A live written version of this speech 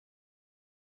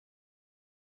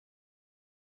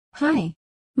Hi,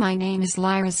 my name is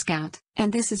Lyra Scout,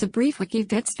 and this is a brief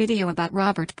Wikivids video about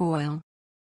Robert Boyle.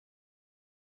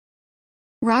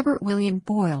 Robert William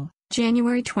Boyle,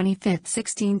 January 25,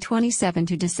 1627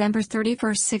 to December 31,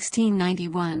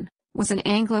 1691, was an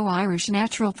Anglo-Irish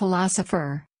natural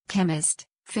philosopher, chemist,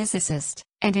 physicist,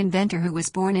 and inventor who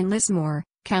was born in Lismore,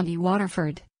 County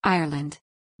Waterford, Ireland.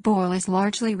 Boyle is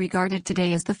largely regarded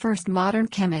today as the first modern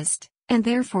chemist, and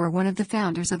therefore one of the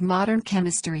founders of modern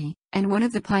chemistry, and one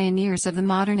of the pioneers of the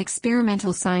modern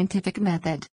experimental scientific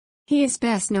method. He is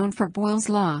best known for Boyle's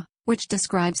law, which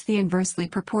describes the inversely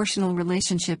proportional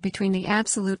relationship between the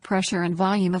absolute pressure and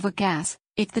volume of a gas,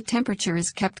 if the temperature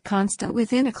is kept constant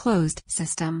within a closed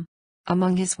system.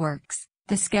 Among his works,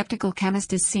 The Skeptical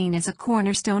Chemist is seen as a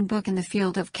cornerstone book in the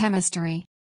field of chemistry.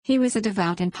 He was a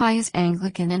devout and pious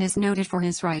Anglican and is noted for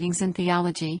his writings in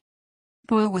theology.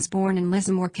 Boyle was born in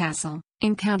Lismore Castle,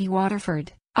 in County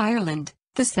Waterford, Ireland,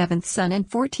 the seventh son and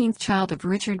 14th child of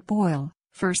Richard Boyle,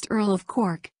 1st Earl of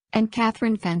Cork, and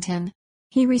Catherine Fenton.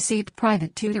 He received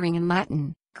private tutoring in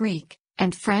Latin, Greek,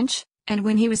 and French, and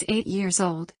when he was 8 years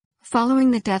old,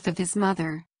 following the death of his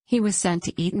mother, he was sent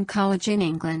to Eton College in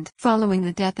England. Following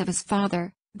the death of his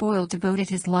father, Boyle devoted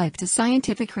his life to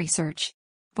scientific research.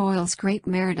 Boyle's great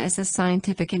merit as a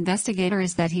scientific investigator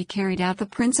is that he carried out the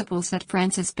principles that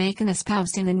Francis Bacon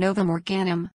espoused in the Novum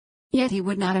Organum. Yet he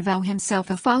would not avow himself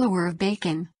a follower of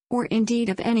Bacon, or indeed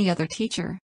of any other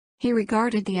teacher. He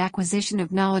regarded the acquisition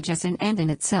of knowledge as an end in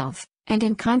itself, and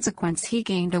in consequence he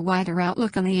gained a wider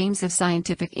outlook on the aims of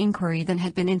scientific inquiry than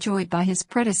had been enjoyed by his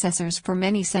predecessors for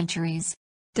many centuries.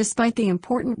 Despite the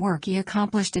important work he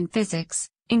accomplished in physics,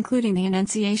 including the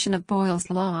enunciation of Boyle's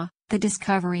law, the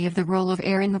discovery of the role of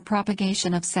air in the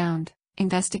propagation of sound,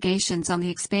 investigations on the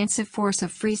expansive force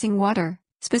of freezing water,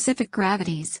 specific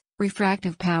gravities,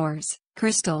 refractive powers,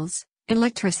 crystals,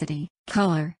 electricity,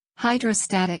 color,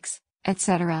 hydrostatics,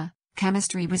 etc.,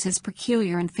 chemistry was his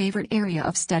peculiar and favorite area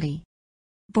of study.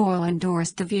 Boyle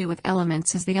endorsed the view of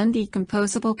elements as the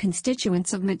undecomposable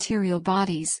constituents of material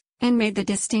bodies, and made the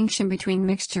distinction between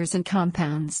mixtures and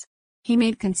compounds. He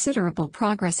made considerable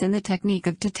progress in the technique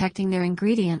of detecting their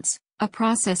ingredients, a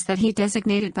process that he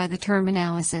designated by the term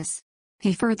analysis.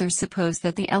 He further supposed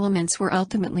that the elements were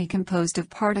ultimately composed of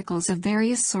particles of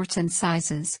various sorts and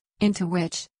sizes, into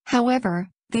which, however,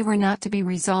 they were not to be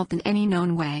resolved in any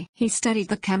known way. He studied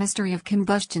the chemistry of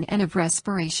combustion and of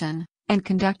respiration, and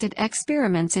conducted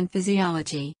experiments in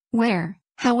physiology, where,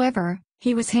 however,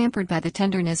 he was hampered by the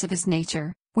tenderness of his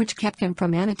nature, which kept him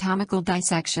from anatomical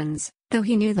dissections, though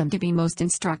he knew them to be most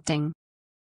instructing.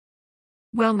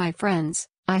 Well, my friends,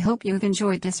 I hope you've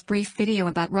enjoyed this brief video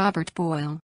about Robert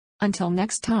Boyle. Until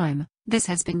next time, this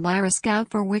has been Lyra Scout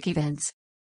for Wikivids.